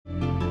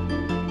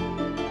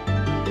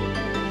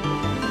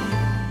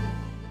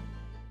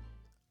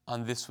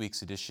On this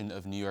week's edition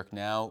of New York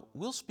Now,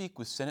 we'll speak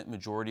with Senate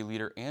Majority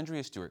Leader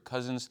Andrea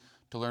Stewart-Cousins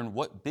to learn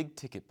what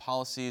big-ticket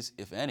policies,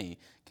 if any,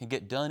 can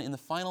get done in the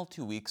final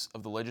 2 weeks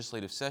of the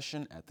legislative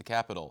session at the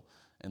Capitol.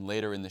 And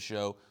later in the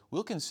show,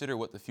 we'll consider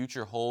what the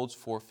future holds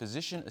for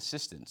physician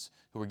assistants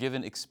who were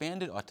given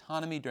expanded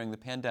autonomy during the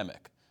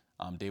pandemic.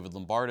 I'm David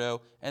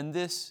Lombardo, and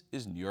this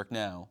is New York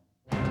Now.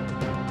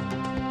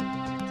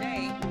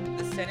 Today,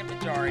 the Senate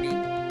Majority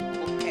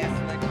will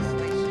pass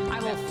legislation. I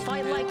will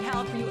fight like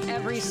hell for you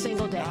every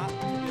single day,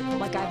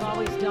 like I've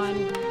always done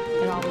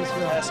and always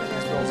will. Passing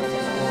these bills on the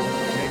floor,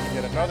 making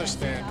yet another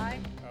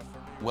stand.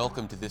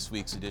 Welcome to this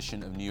week's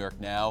edition of New York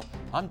Now.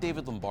 I'm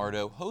David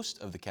Lombardo,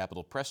 host of the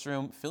Capitol Press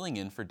Room, filling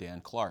in for Dan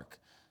Clark.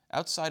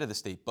 Outside of the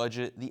state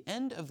budget, the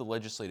end of the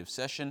legislative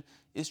session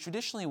is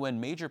traditionally when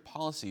major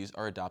policies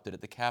are adopted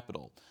at the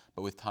Capitol.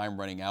 But with time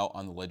running out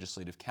on the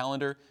legislative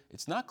calendar,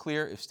 it's not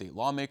clear if state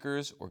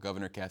lawmakers or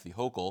Governor Kathy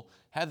Hochul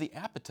have the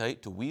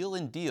appetite to wheel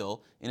and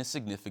deal in a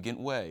significant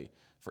way.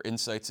 For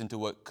insights into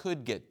what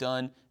could get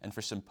done and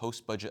for some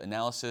post-budget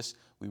analysis,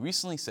 we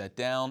recently sat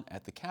down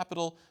at the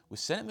Capitol with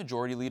Senate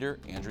Majority Leader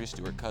Andrea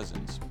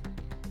Stewart-Cousins.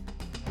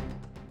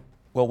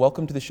 Well,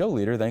 welcome to the show,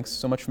 Leader. Thanks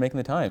so much for making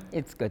the time.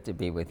 It's good to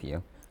be with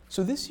you.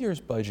 So this year's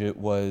budget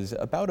was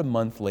about a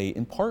month late,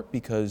 in part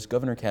because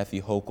Governor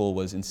Kathy Hochul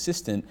was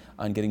insistent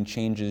on getting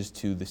changes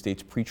to the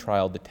state's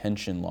pretrial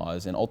detention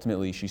laws, and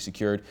ultimately she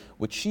secured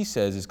what she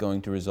says is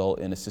going to result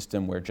in a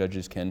system where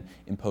judges can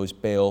impose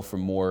bail for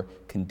more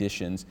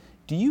conditions.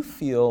 Do you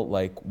feel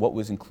like what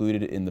was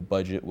included in the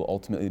budget will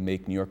ultimately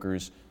make New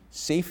Yorkers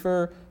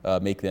safer,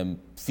 make them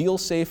feel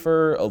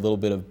safer, a little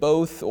bit of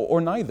both, or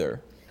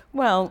neither?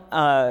 Well,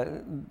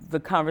 the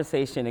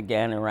conversation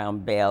again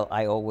around bail,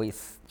 I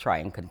always try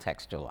and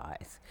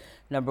contextualize.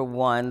 Number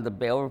one, the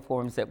bail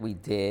reforms that we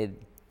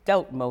did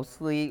dealt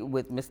mostly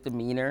with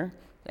misdemeanor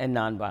and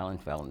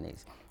nonviolent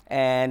felonies.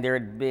 And there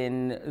had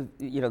been,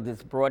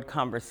 this broad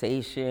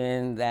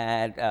conversation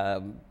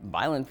that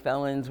violent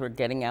felons were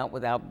getting out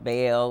without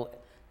bail.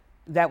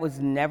 That was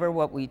never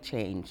what we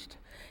changed.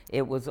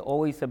 It was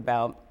always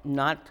about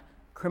not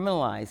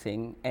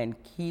criminalizing and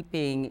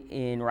keeping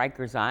in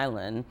Rikers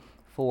Island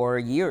for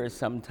years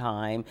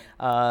sometime,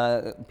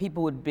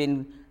 people had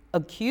been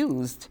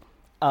accused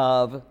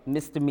of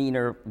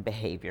misdemeanor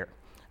behavior.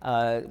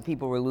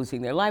 People were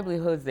losing their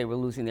livelihoods, they were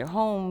losing their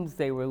homes,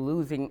 they were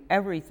losing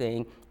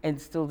everything and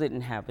still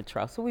didn't have a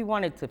trial. So we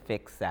wanted to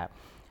fix that.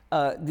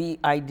 The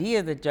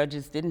idea that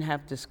judges didn't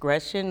have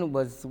discretion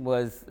was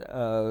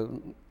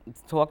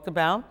talked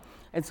about.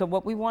 And so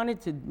what we wanted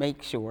to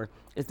make sure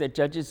is that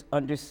judges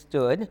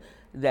understood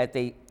that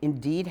they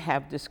indeed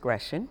have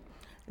discretion,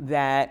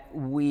 that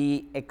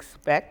we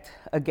expect,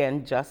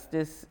 again,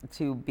 justice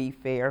to be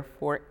fair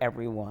for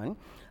everyone.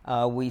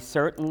 We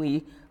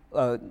certainly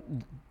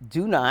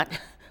do not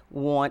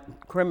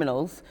want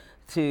criminals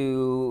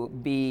to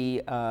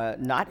be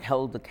not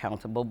held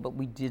accountable, but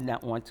we did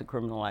not want to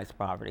criminalize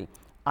poverty.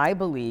 I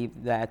believe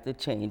that the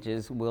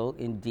changes will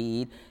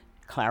indeed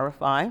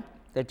clarify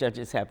that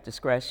judges have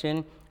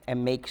discretion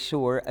and make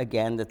sure,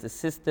 again, that the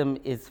system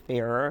is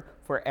fairer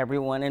for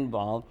everyone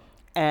involved.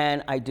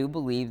 And I do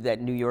believe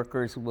that New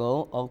Yorkers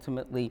will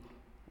ultimately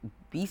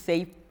be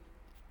safe,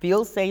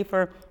 feel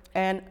safer,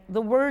 and the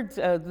words,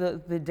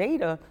 the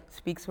data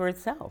speaks for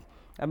itself.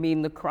 I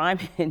mean, the crime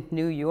in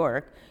New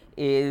York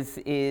is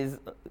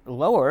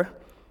lower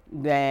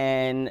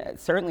than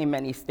certainly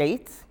many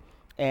states,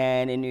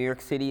 and in New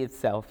York City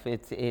itself,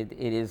 it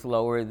is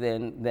lower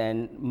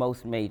than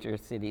most major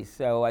cities.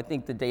 So I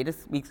think the data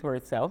speaks for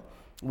itself.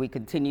 We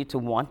continue to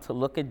want to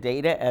look at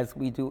data as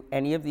we do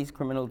any of these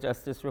criminal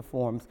justice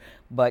reforms.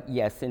 But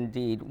yes,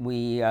 indeed,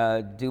 we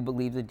do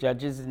believe the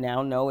judges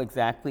now know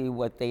exactly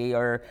what they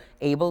are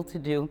able to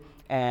do.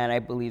 And I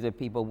believe that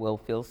people will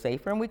feel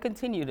safer. And we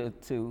continue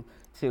to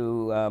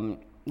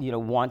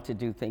want to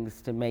do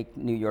things to make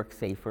New York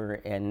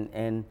safer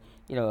and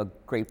a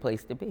great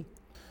place to be.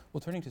 Well,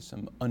 turning to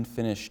some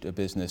unfinished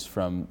business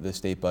from the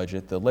state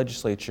budget, the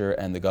legislature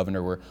and the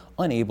governor were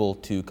unable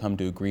to come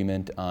to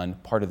agreement on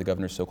part of the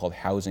governor's so-called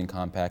housing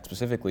compact.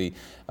 Specifically,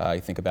 I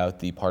think about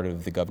the part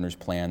of the governor's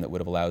plan that would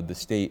have allowed the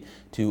state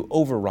to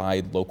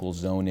override local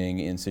zoning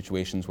in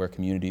situations where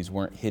communities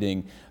weren't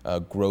hitting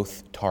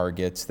growth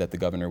targets that the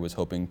governor was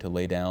hoping to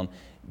lay down.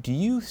 Do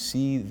you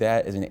see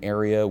that as an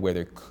area where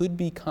there could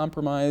be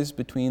compromise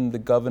between the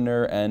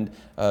governor and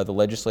the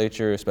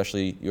legislature,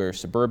 especially your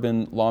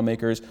suburban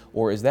lawmakers,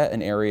 or is that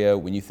an area,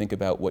 when you think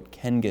about what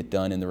can get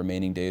done in the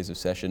remaining days of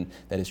session,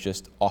 that is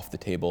just off the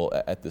table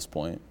at this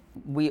point?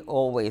 We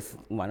always,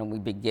 why don't we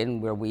begin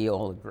where we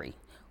all agree?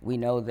 We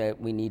know that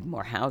we need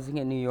more housing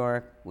in New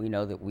York. We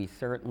know that we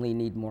certainly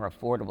need more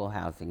affordable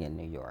housing in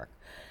New York.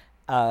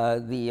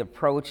 The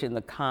approach in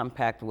the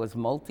compact was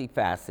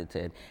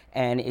multifaceted,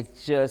 and it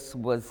just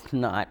was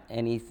not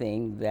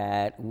anything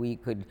that we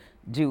could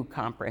do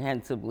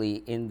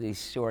comprehensively in the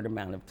short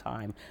amount of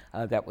time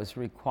that was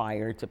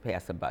required to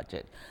pass a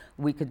budget.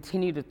 We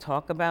continue to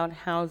talk about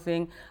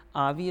housing.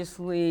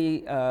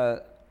 Obviously,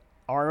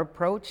 our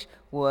approach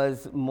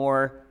was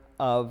more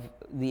of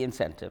the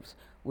incentives.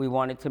 We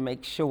wanted to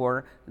make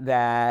sure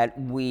that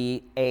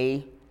we,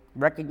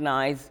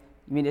 recognize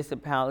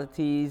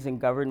municipalities and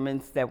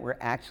governments that were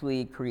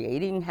actually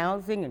creating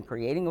housing and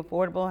creating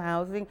affordable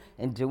housing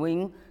and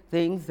doing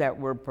things that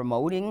were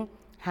promoting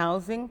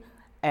housing,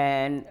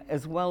 and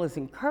as well as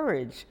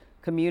encourage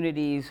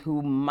communities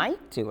who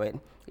might do it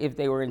if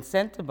they were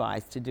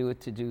incentivized to do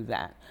it, to do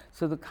that.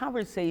 So the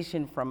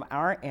conversation from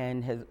our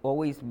end has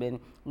always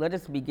been, let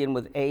us begin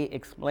with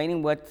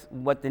explaining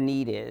what the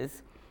need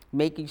is,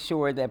 making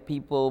sure that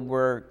people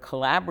were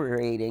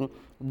collaborating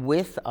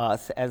with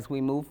us as we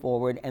move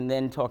forward, and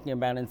then talking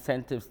about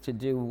incentives to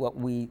do what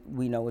we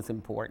know is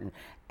important.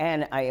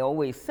 And I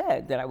always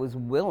said that I was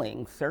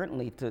willing,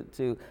 certainly,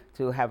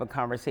 to have a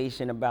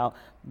conversation about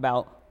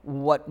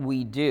what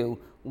we do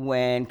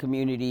when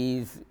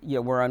communities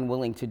were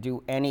unwilling to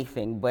do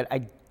anything. But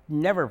I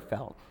never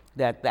felt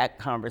that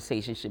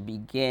conversation should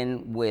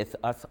begin with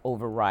us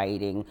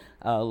overriding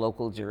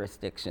local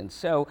jurisdictions.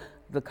 So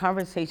the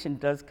conversation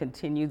does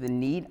continue. The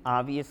need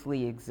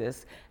obviously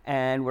exists,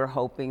 and we're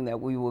hoping that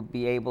we will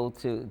be able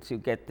to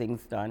get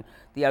things done.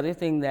 The other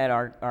thing that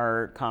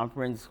our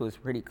conference was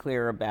pretty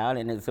clear about,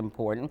 and is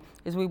important,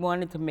 is we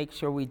wanted to make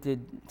sure we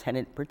did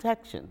tenant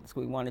protections.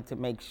 We wanted to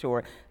make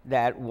sure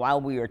that while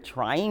we are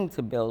trying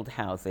to build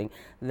housing,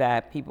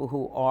 that people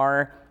who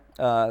are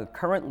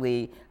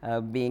currently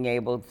being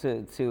able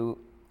to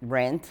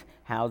rent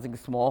housing,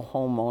 small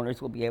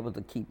homeowners will be able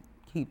to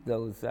keep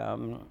those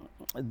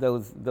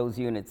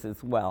units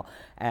as well.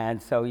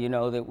 And so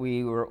that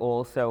we were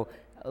also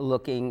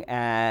looking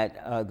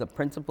at the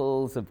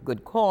principles of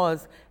good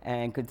cause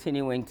and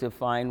continuing to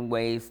find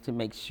ways to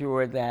make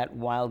sure that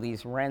while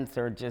these rents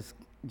are just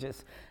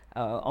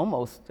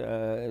almost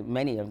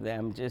many of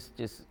them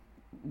just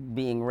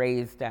being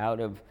raised out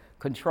of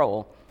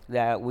control,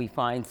 that we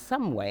find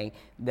some way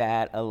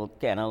that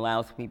again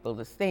allows people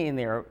to stay in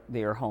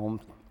their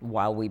homes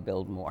while we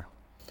build more.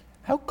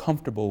 How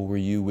comfortable were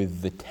you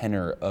with the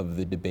tenor of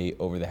the debate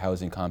over the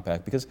housing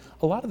compact? Because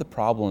a lot of the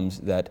problems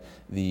that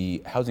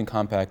the housing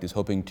compact is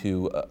hoping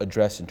to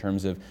address in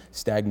terms of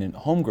stagnant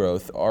home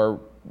growth are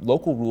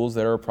local rules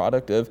that are a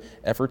product of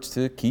efforts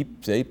to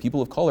keep, say,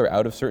 people of color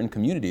out of certain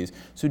communities.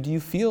 So do you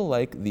feel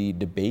like the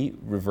debate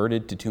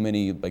reverted to too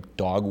many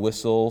dog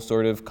whistle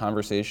sort of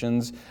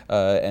conversations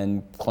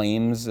and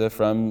claims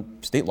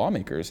from state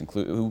lawmakers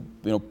who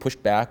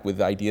pushed back with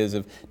ideas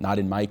of not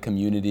in my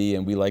community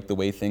and we like the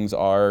way things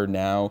are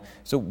now?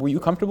 So were you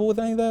comfortable with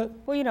any of that?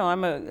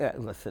 Well,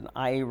 listen,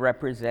 I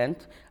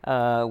represent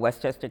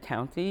Westchester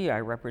County, I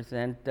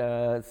represent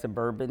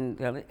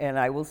suburban, and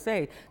I will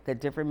say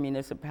that different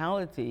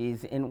municipalities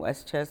in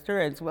Westchester,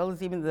 as well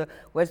as even the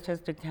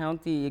Westchester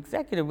County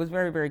executive, was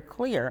very, very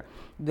clear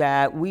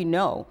that we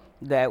know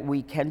that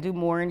we can do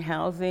more in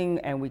housing,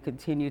 and we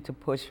continue to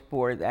push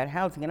for that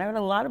housing. And I had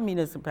a lot of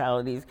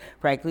municipalities,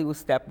 frankly, who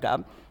stepped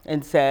up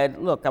and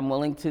said, look, I'm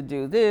willing to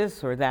do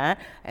this or that.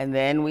 And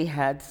then we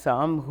had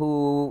some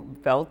who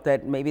felt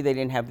that maybe they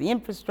didn't have the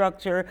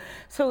infrastructure.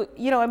 So,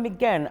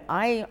 again,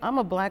 I'm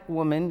a Black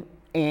woman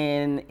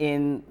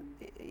in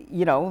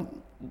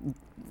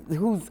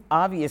who's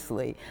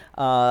obviously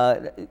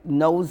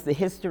knows the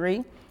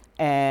history.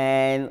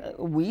 And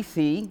we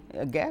see,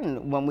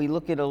 again, when we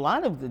look at a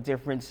lot of the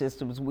different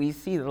systems, we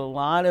see that a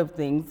lot of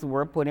things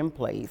were put in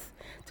place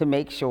to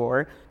make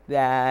sure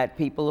that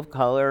people of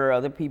color or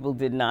other people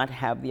did not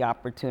have the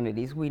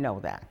opportunities. We know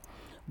that.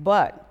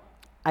 But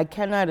I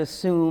cannot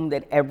assume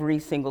that every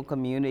single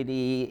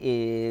community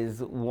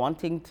is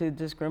wanting to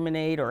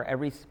discriminate, or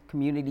every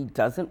community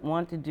doesn't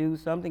want to do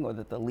something, or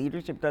that the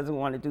leadership doesn't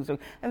want to do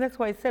something. And that's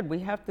why I said we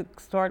have to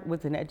start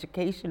with an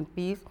education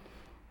piece.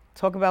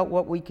 Talk about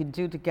what we can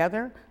do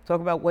together, talk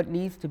about what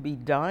needs to be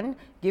done,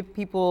 give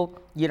people,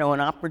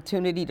 an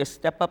opportunity to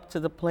step up to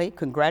the plate,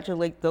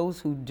 congratulate those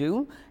who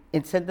do,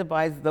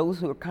 incentivize those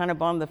who are kind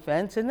of on the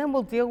fence, and then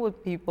we'll deal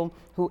with people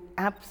who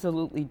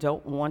absolutely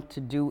don't want to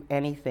do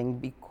anything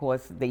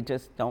because they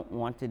just don't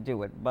want to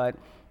do it. But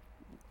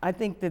I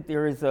think that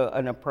there is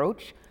an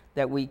approach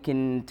that we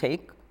can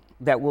take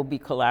that will be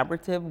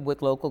collaborative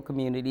with local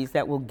communities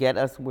that will get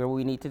us where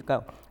we need to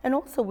go. And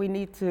also we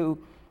need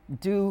to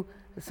do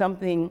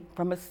something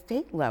from a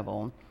state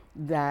level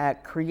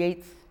that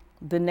creates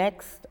the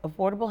next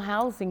affordable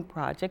housing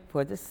project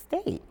for the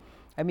state.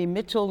 I mean,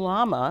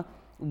 Mitchell-Lama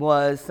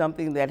was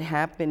something that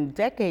happened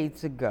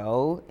decades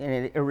ago, and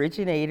it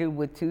originated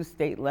with 2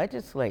 state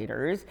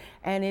legislators,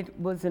 and it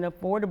was an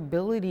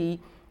affordability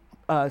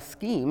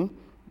scheme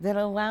that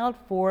allowed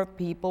for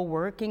people,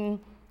 working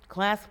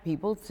class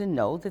people, to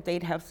know that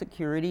they'd have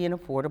security in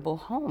affordable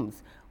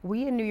homes.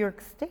 We in New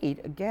York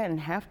State, again,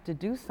 have to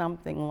do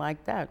something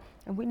like that.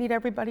 And we need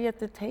everybody at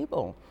the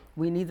table.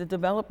 We need the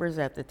developers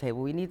at the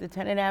table. We need the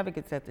tenant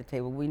advocates at the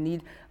table. We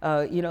need,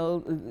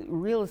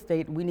 real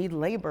estate. We need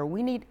labor.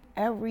 We need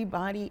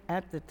everybody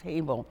at the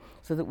table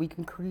so that we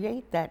can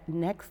create that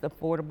next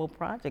affordable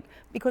project,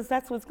 because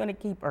that's what's going to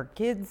keep our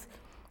kids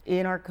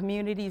in our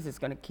communities. It's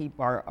going to keep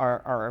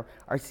our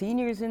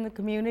seniors in the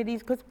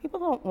communities, because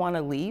people don't want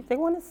to leave. They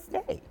want to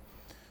stay.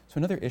 So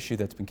another issue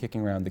that's been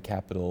kicking around the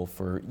Capitol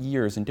for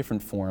years in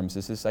different forms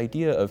is this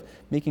idea of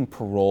making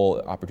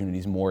parole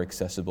opportunities more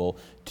accessible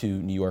to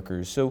New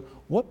Yorkers. So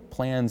what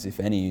plans, if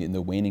any, in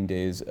the waning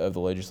days of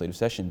the legislative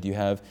session do you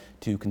have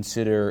to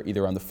consider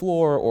either on the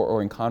floor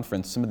or in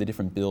conference some of the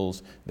different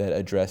bills that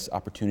address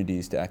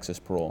opportunities to access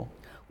parole?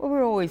 Well,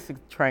 we're always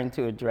trying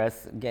to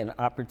address, again,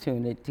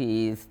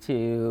 opportunities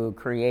to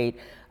create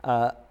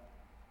a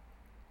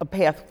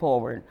path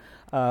forward.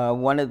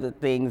 One of the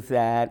things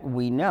that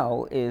we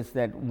know is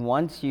that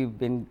once you've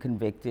been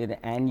convicted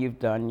and you've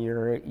done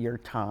your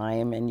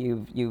time and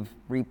you've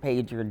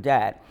repaid your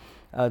debt,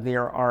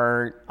 there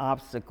are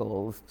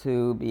obstacles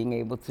to being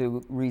able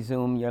to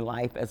resume your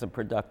life as a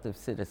productive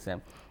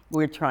citizen.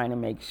 We're trying to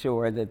make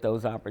sure that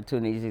those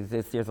opportunities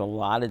exist. There's a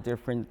lot of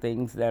different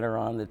things that are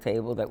on the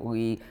table that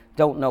we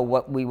don't know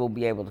what we will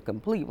be able to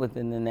complete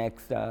within the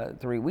next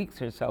 3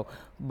 weeks or so,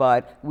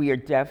 but we are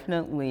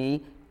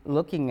definitely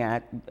looking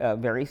at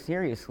very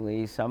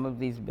seriously some of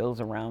these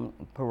bills around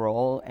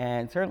parole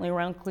and certainly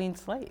around clean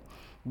slate.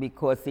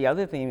 Because the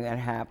other thing that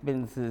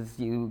happens is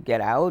you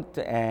get out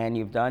and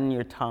you've done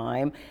your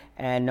time,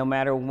 and no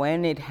matter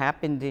when it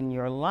happened in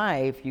your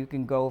life, you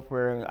can go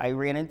for, I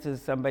ran into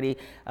somebody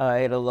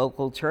at a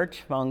local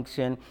church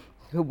function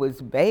who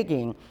was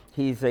begging.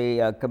 He's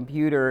a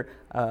computer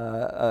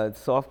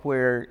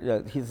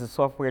software, he's a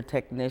software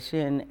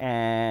technician,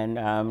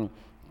 and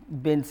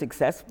been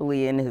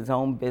successfully in his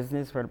own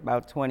business for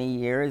about 20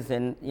 years,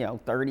 and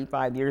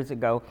 35 years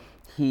ago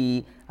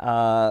he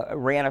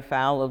ran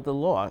afoul of the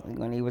law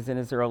when he was in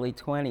his early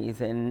 20s,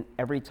 and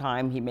every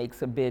time he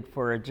makes a bid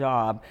for a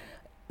job,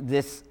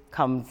 this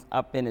comes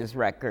up in his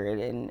record,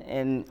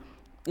 and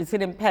it's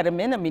an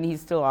impediment. I mean, he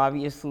still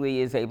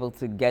obviously is able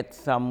to get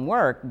some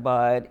work,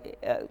 but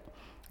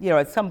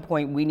at some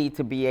point we need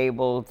to be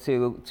able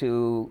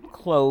to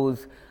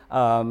close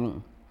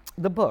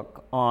the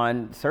book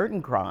on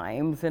certain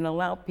crimes and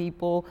allow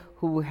people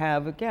who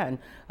have, again,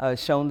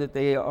 shown that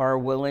they are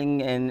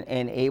willing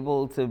and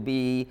able to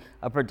be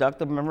a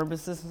productive member of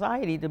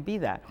society to be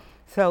that.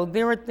 So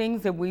there are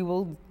things that we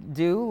will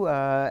do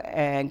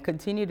and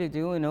continue to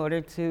do in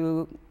order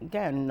to,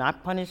 again,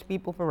 not punish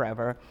people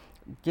forever,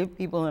 give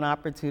people an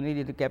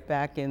opportunity to get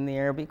back in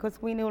there,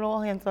 because we need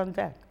all hands on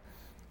deck.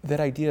 That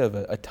idea of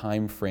a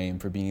time frame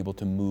for being able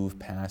to move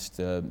past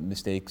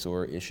mistakes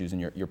or issues in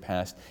your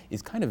past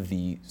is kind of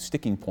the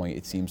sticking point,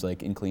 it seems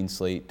like, in clean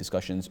slate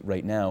discussions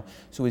right now.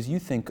 So as you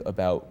think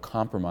about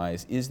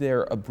compromise, is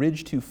there a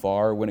bridge too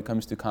far when it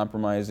comes to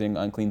compromising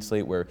on clean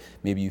slate, where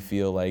maybe you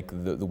feel like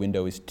the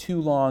window is too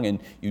long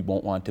and you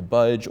won't want to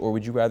budge, or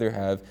would you rather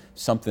have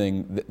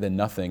something than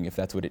nothing if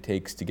that's what it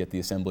takes to get the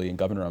Assembly and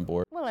Governor on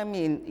board? Well, I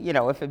mean,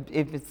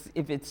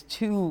 if it's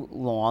too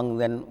long,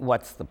 then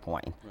what's the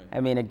point? Right. I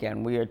mean,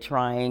 again, we are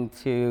trying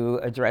to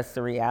address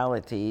the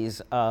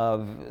realities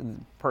of the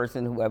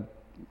person who have,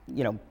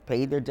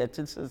 paid their debt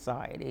to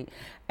society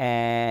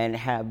and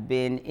have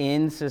been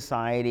in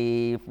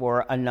society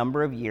for a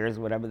number of years,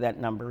 whatever that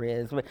number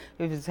is. But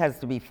if it has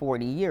to be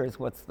 40 years,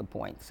 what's the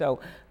point? So,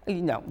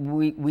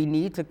 we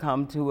need to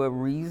come to a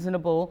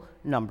reasonable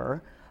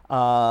number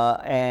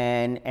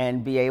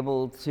and be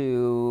able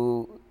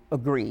to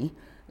agree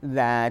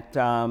that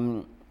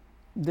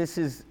this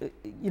is,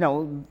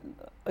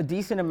 a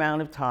decent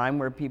amount of time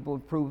where people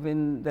have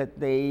proven that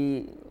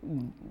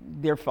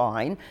they're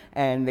fine,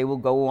 and they will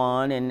go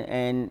on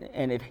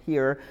and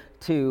adhere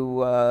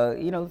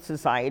to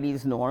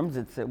society's norms,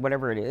 it's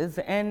whatever it is,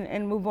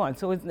 and move on.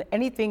 So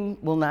anything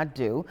will not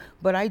do,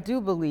 but I do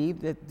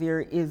believe that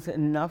there is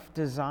enough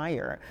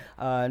desire,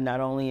 not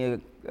only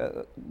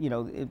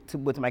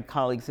with my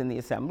colleagues in the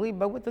Assembly,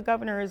 but with the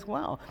governor as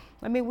well.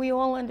 I mean, we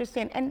all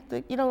understand, and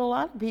a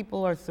lot of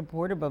people are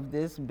supportive of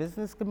this,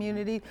 business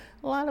community,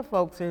 a lot of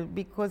folks are,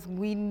 because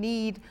we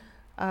need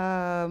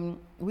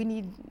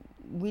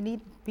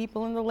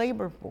people in the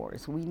labor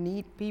force. We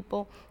need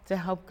people to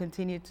help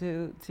continue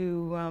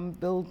to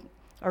build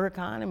our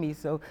economy.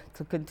 So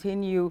to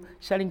continue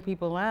shutting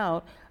people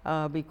out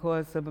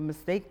because of a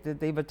mistake that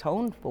they've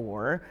atoned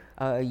for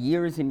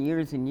years and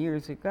years and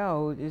years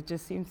ago, it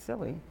just seems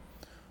silly.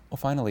 Well,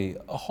 finally,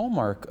 a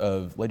hallmark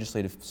of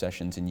legislative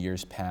sessions in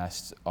years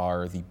past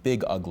are the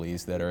big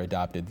uglies that are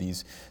adopted,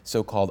 these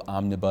so-called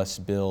omnibus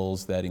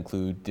bills that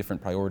include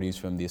different priorities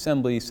from the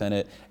Assembly,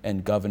 Senate,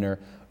 and Governor.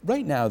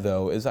 Right now,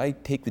 though, as I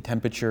take the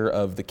temperature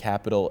of the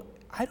Capitol,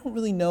 I don't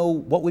really know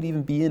what would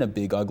even be in a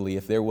big ugly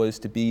if there was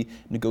to be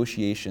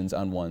negotiations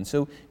on one.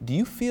 So do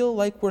you feel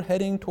like we're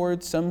heading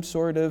towards some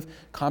sort of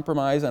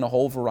compromise on a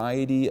whole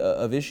variety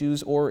of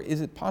issues, or is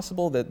it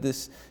possible that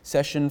this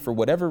session, for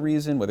whatever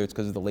reason, whether it's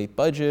because of the late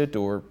budget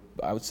or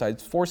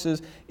outside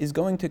forces, is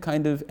going to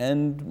kind of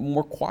end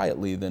more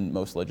quietly than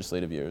most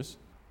legislative years?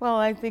 Well,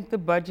 I think the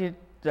budget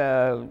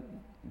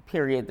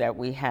period that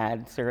we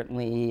had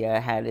certainly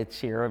had its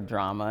share of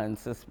drama and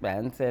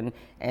suspense,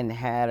 and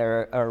had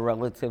a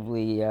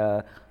relatively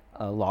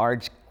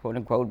large quote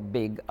unquote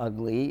big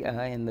ugly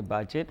in the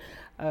budget.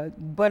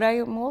 But I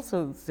am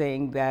also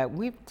saying that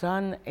we've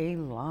done a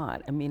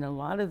lot. I mean, a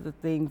lot of the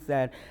things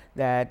that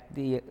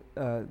the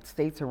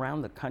states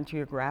around the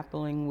country are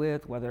grappling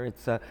with, whether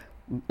it's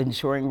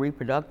ensuring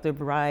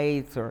reproductive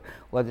rights, or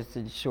whether it's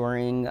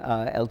ensuring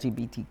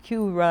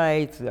LGBTQ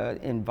rights,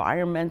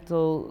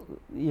 environmental,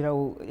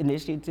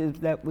 initiatives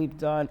that we've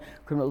done,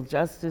 criminal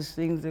justice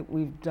things that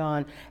we've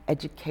done.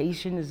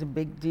 Education is a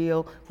big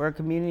deal for our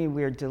community.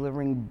 We are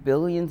delivering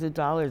billions of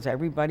dollars.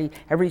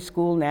 Every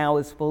school now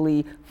is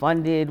fully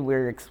funded.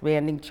 We're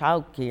expanding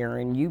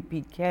childcare and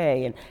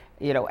UPK and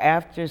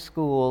after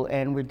school,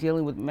 and we're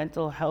dealing with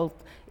mental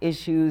health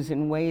issues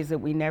in ways that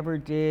we never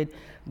did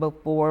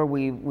before.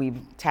 We've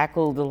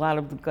tackled a lot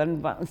of the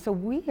gun violence. So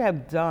we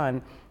have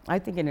done, I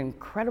think, an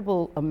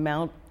incredible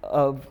amount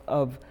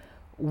of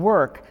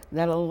work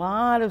that a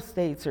lot of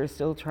states are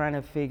still trying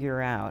to figure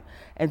out.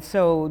 And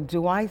so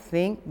do I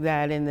think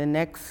that in the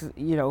next,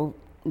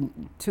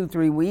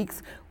 2-3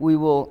 weeks, we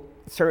will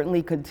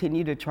certainly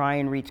continue to try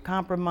and reach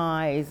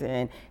compromise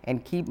and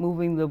keep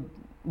moving the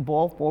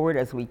ball forward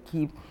as we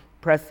keep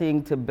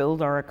pressing to build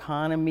our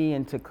economy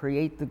and to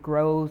create the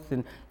growth?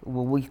 And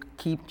will we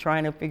keep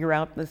trying to figure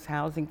out this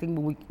housing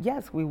thing?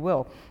 Yes, we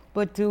will.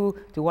 But do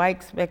I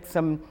expect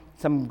some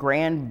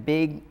grand,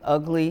 big,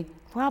 ugly?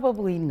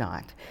 Probably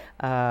not.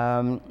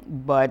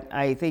 But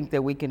I think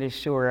that we can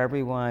assure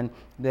everyone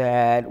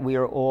that we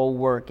are all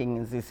working,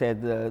 as I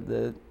said,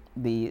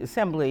 the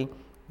Assembly,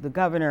 the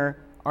governor,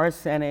 our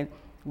Senate,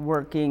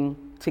 working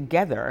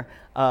together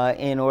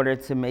in order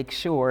to make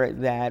sure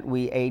that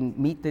we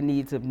meet the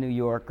needs of New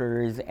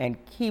Yorkers and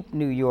keep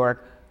New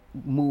York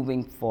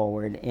moving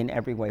forward in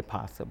every way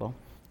possible.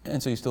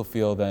 And so you still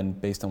feel then,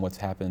 based on what's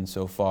happened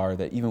so far,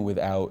 that even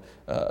without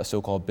a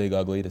so-called big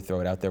ugly, to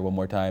throw it out there one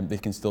more time,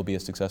 it can still be a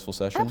successful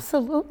session?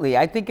 Absolutely.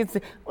 I think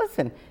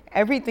listen,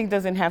 everything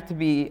doesn't have to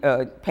be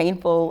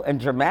painful and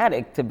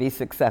dramatic to be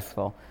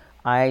successful.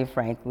 I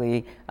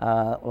frankly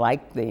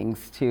like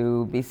things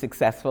to be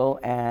successful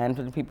and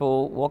for the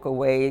people walk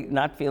away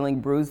not feeling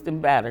bruised and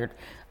battered.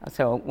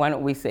 So why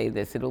don't we say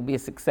this? It'll be a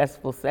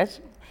successful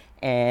session,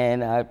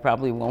 and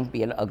probably won't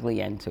be an ugly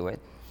end to it.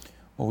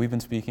 Well, we've been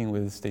speaking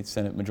with State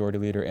Senate Majority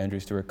Leader Andrew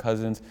Stewart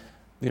Cousins.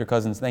 Leader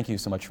Cousins, thank you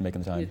so much for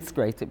making the time. It's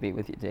great to be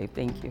with you, Dave.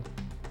 Thank you.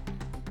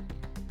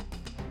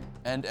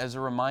 And as a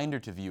reminder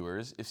to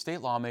viewers, if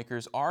state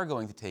lawmakers are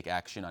going to take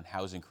action on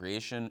housing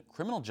creation,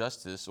 criminal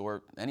justice,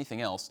 or anything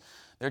else,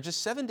 there are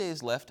just 7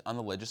 days left on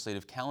the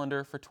legislative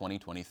calendar for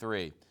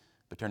 2023.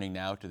 But turning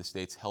now to the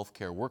state's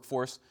healthcare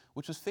workforce,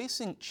 which was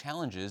facing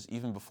challenges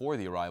even before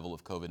the arrival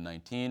of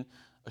COVID-19,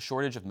 a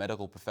shortage of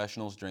medical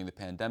professionals during the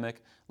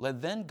pandemic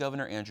led then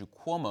Governor Andrew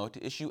Cuomo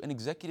to issue an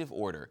executive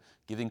order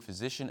giving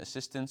physician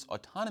assistants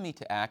autonomy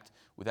to act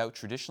without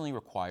traditionally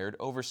required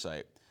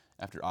oversight.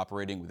 After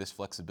operating with this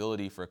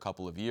flexibility for a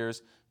couple of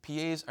years,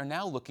 PAs are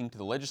now looking to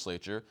the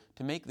legislature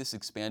to make this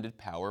expanded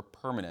power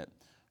permanent.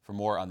 For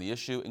more on the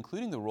issue,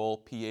 including the role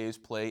PAs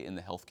play in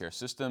the healthcare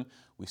system,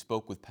 we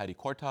spoke with Patty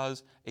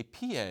Cortaz, a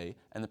PA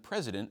and the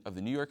president of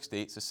the New York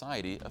State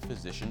Society of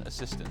Physician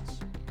Assistants.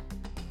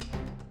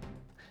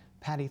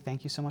 Patty,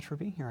 thank you so much for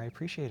being here. I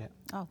appreciate it.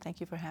 Oh, thank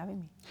you for having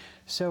me.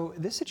 So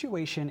this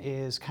situation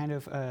is kind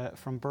of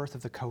from birth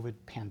of the COVID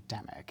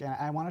pandemic. And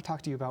I want to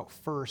talk to you about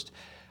first,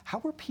 how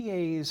were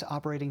PAs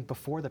operating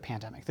before the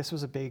pandemic? This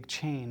was a big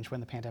change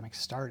when the pandemic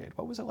started.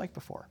 What was it like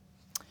before?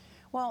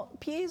 Well,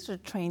 PAs are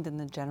trained in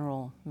the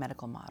general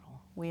medical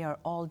model. We are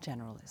all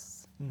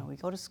generalists. You know, we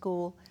go to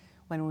school.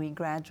 When we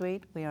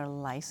graduate, we are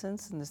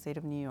licensed in the state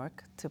of New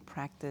York to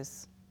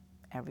practice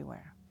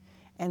everywhere.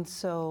 And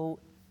so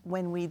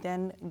when we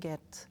then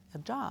get a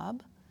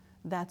job,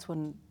 that's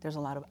when there's a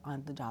lot of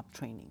on-the-job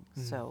training.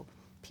 So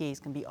PAs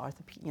can be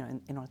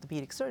in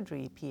orthopedic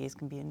surgery, PAs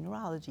can be in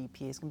neurology,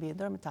 PAs can be in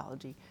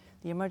dermatology,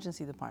 the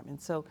emergency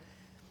department. So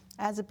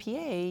as a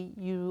PA,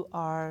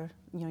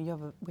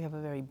 we have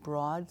a very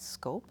broad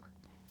scope.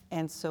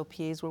 And so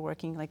PAs were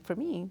working, like for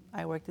me,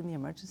 I worked in the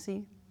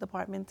emergency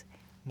department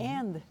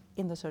and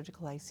in the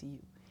surgical ICU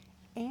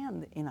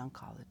and in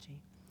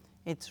oncology.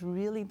 It's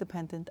really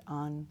dependent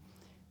on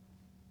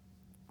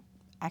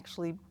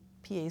actually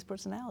PA's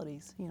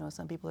personalities. You know,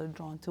 some people are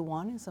drawn to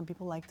one and some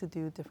people like to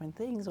do different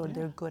things, or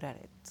they're good at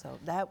it. So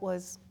that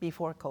was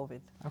before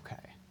COVID. Okay.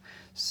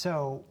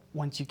 So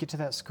once you get to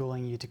that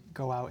schooling, you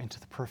go out into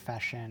the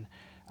profession.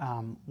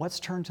 Let's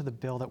turn to the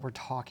bill that we're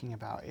talking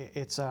about.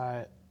 It's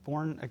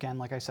born, again,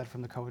 like I said,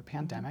 from the COVID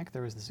pandemic.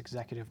 There was this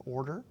executive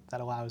order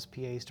that allows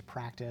PAs to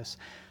practice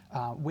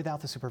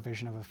without the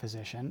supervision of a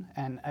physician.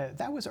 And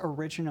that was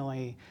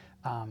originally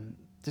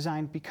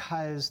designed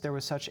because there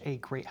was such a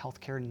great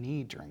healthcare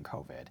need during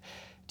COVID.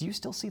 Do you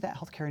still see that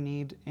healthcare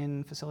need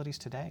in facilities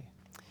today?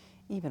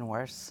 Even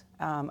worse.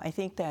 I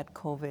think that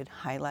COVID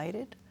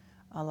highlighted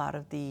a lot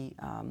of the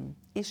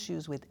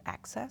issues with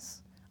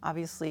access.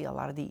 Obviously, a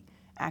lot of the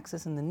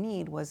access and the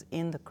need was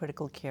in the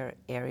critical care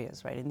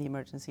areas, right? In the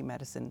emergency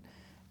medicine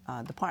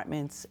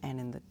departments and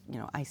in the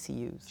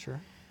ICUs.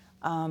 Sure.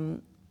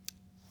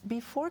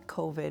 Before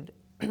COVID,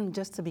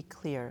 just to be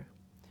clear,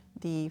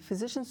 the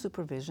physician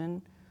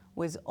supervision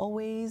was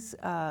always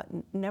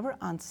never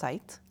on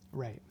site,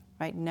 Right.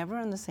 right? Never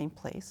in the same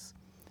place.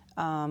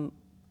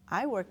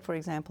 I worked, for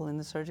example, in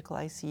the surgical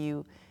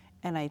ICU,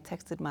 and I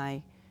texted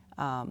my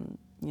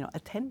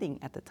attending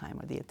at the time,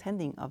 or the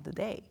attending of the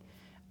day,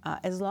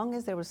 as long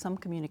as there was some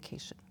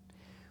communication.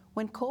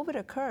 When COVID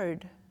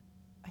occurred,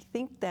 I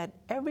think that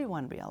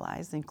everyone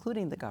realized,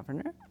 including the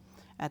governor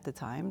at the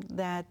time,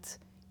 that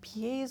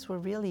PAs were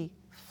really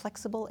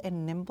flexible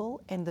and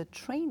nimble, and the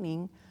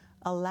training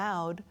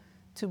allowed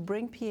to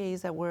bring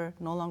PAs that were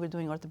no longer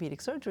doing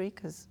orthopedic surgery,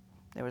 because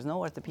there was no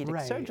orthopedic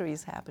Right.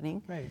 surgeries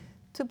happening, Right.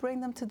 to bring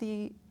them to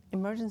the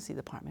emergency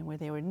department where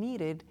they were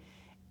needed.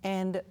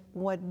 And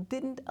what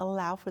didn't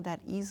allow for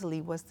that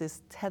easily was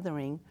this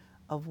tethering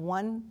of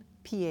one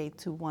PA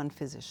to one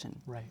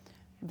physician. Right.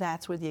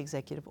 That's where the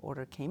executive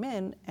order came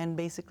in and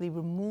basically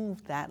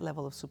removed that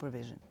level of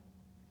supervision.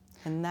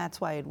 And that's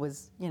why it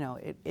was,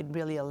 it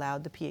really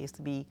allowed the PAs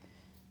to be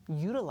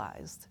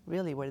utilized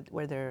really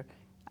where their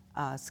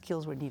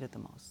skills were needed the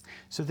most.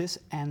 So this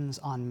ends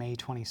on May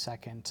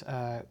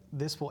 22nd.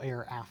 This will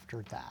air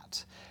after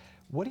that.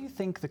 What do you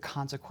think the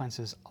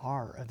consequences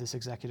are of this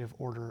executive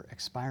order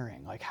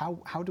expiring? Like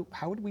how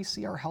would we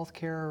see our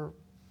healthcare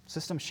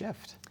system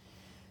shift?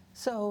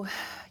 So,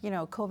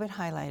 COVID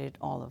highlighted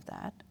all of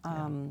that.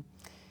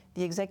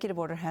 The executive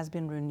order has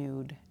been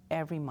renewed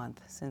every month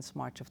since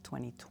March of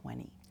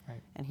 2020.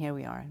 Right. And here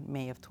we are in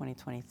May of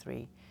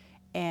 2023.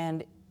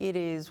 And it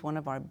is one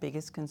of our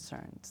biggest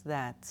concerns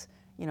that,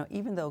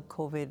 even though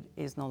COVID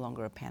is no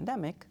longer a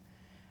pandemic,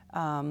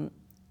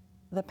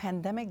 the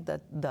pandemic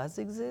that does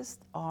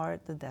exist are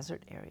the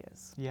desert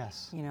areas.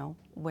 Yes.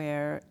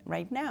 Where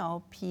right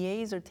now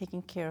PAs are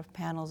taking care of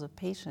panels of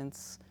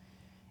patients,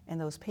 and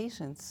those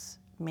patients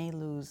may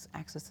lose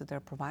access to their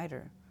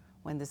provider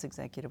when this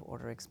executive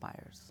order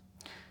expires.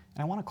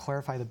 And I want to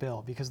clarify the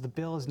bill, because the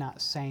bill is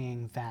not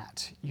saying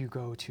that you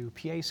go to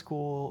PA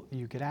school,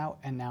 you get out,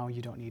 and now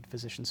you don't need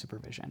physician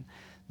supervision.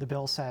 The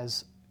bill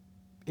says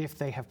if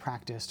they have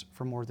practiced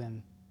for more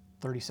than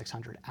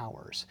 3,600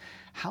 hours.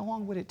 How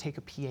long would it take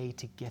a PA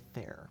to get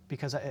there?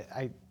 Because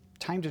I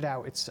timed it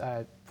out. It's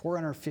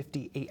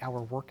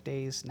 458-hour work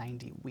days,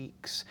 90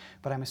 weeks.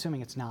 But I'm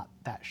assuming it's not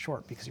that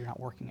short because you're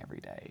not working every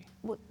day.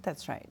 Well,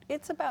 that's right.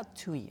 It's about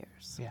 2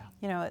 years.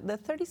 Yeah. The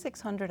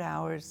 3,600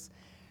 hours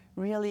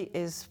really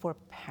is for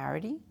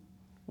parity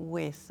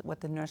with what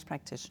the nurse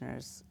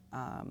practitioners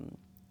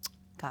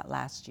got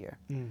last year.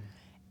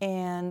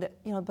 And,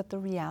 but the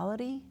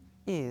reality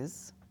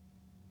is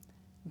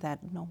that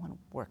no one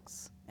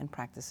works and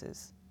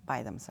practices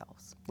by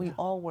themselves. We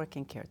all work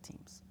in care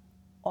teams,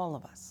 all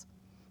of us.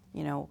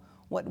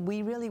 What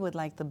we really would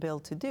like the bill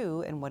to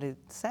do, and what it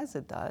says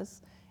it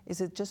does,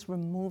 is it just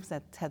removes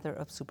that tether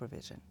of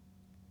supervision.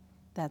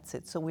 That's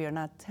it. So we are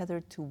not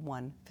tethered to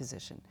one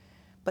physician.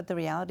 But the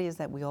reality is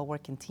that we all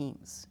work in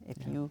teams. If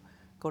you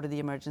go to the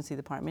emergency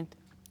department,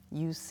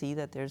 you see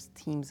that there's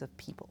teams of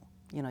people.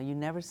 You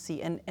never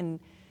see, and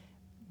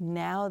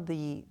now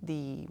the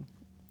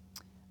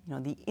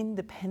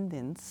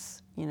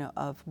independence,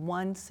 of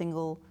one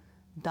single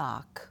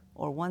doc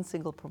or one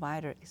single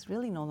provider is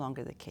really no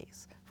longer the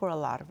case for a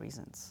lot of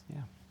reasons.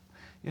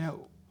 Yeah.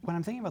 When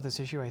I'm thinking about this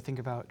issue, I think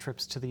about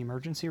trips to the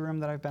emergency room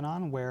that I've been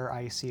on, where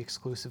I see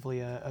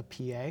exclusively a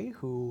PA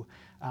who,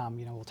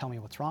 will tell me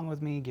what's wrong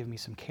with me, give me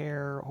some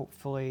care,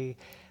 hopefully.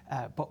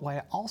 But what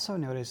I also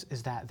notice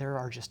is that there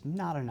are just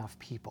not enough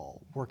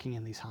people working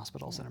in these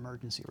hospitals and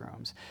emergency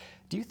rooms.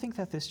 Do you think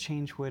that this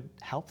change would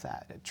help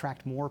that,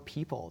 attract more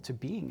people to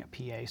being a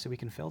PA so we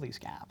can fill these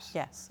gaps?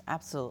 Yes,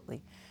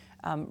 absolutely.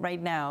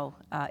 Right now,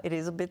 it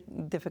is a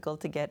bit difficult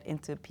to get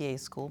into PA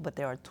school, but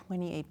there are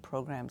 28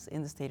 programs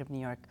in the state of New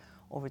York,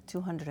 over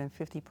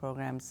 250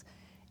 programs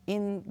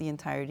in the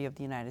entirety of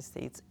the United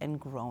States, and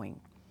growing.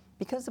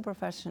 Because the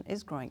profession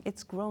is growing,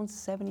 it's grown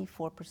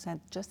 74%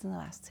 just in the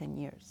last 10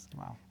 years.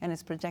 Wow. And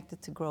it's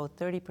projected to grow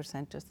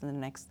 30% just in the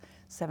next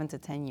 7 to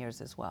 10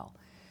 years as well.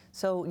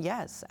 So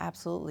yes,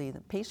 absolutely.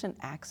 The patient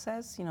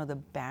access, the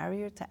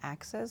barrier to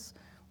access,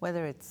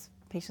 whether it's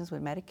patients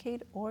with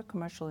Medicaid or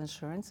commercial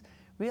insurance,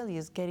 really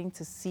is getting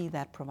to see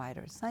that provider.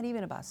 It's not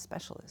even about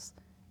specialists,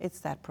 it's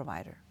that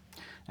provider.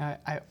 Now,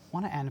 I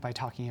want to end by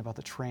talking about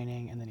the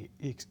training and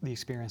the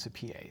experience of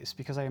PAs,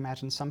 because I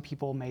imagine some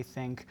people may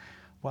think,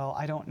 well,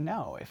 I don't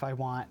know if I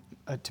want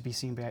to be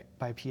seen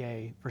by a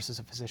PA versus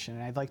a physician,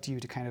 and I'd like you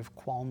to kind of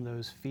qualm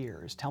those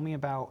fears. Tell me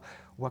about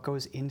what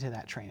goes into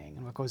that training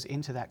and what goes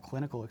into that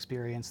clinical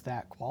experience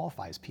that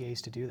qualifies PAs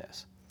to do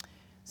this.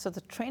 So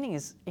the training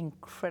is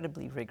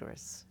incredibly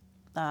rigorous.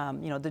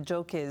 The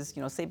joke is,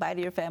 say bye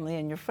to your family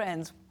and your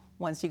friends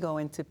once you go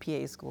into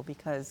PA school,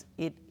 because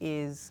it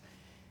is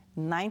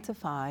 9 to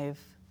 5,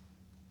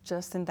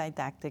 just in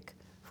didactic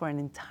for an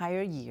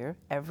entire year,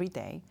 every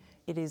day.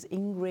 It is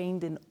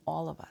ingrained in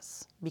all of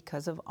us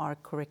because of our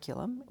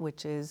curriculum,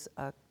 which is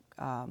a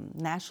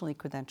nationally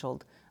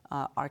credentialed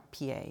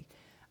ARC-PA.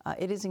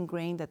 It is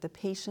ingrained that the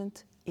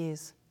patient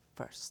is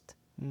first.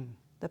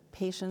 The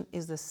patient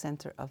is the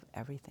center of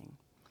everything.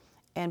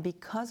 And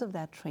because of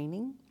that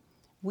training,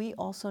 we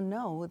also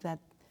know that,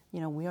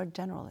 we are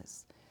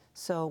generalists.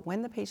 So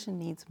when the patient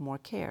needs more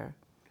care,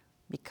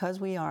 because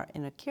we are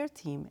in a care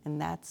team, and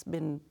that's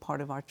been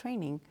part of our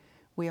training,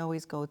 we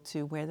always go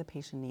to where the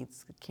patient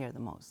needs care the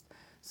most.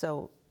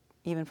 So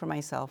even for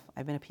myself,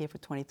 I've been a PA for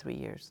 23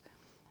 years.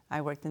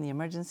 I worked in the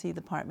emergency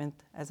department,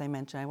 as I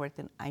mentioned. I worked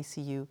in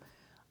ICU.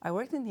 I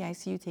worked in the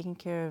ICU taking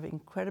care of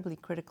incredibly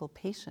critical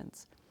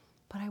patients,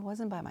 but I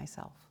wasn't by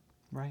myself.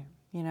 Right.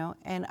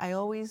 And I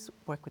always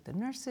work with the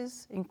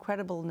nurses,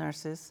 incredible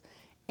nurses,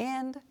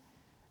 and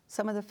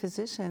some of the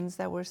physicians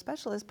that were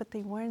specialists, but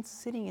they weren't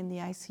sitting in the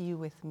ICU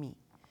with me.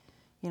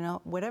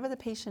 Whatever the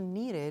patient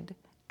needed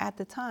at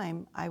the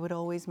time, I would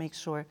always make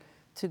sure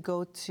to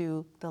go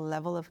to the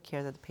level of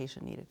care that the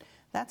patient needed.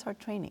 That's our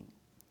training.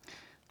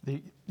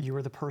 You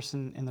were the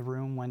person in the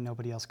room when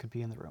nobody else could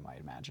be in the room, I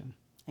imagine.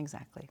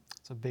 Exactly.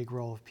 It's a big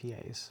role of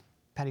PAs.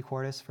 Patty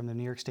Cordes from the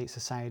New York State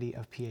Society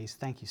of PAs,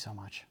 thank you so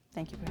much.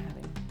 Thank you for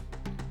having me.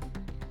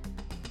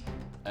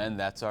 And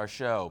that's our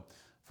show.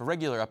 For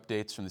regular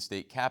updates from the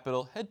state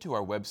capitol, head to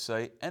our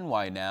website,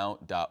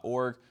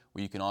 nynow.org,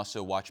 where you can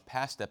also watch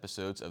past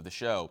episodes of the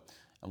show.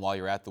 And while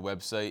you're at the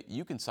website,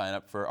 you can sign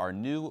up for our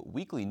new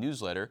weekly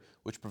newsletter,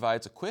 which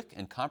provides a quick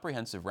and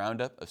comprehensive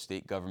roundup of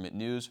state government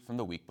news from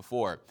the week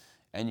before.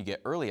 And you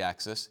get early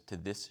access to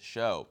this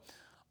show.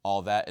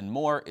 All that and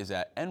more is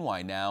at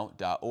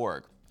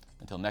nynow.org.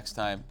 Until next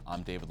time,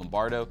 I'm David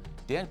Lombardo.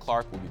 Dan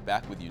Clark will be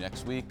back with you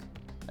next week.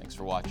 Thanks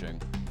for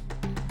watching.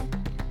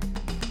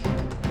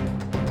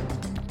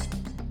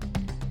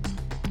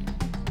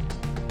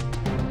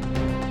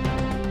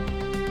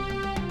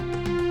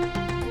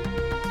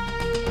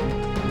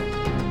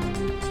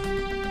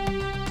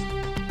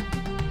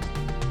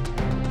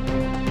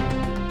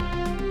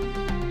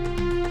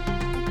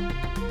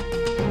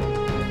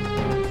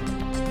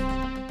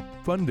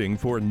 Funding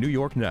for New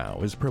York Now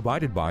is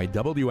provided by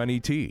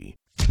WNET,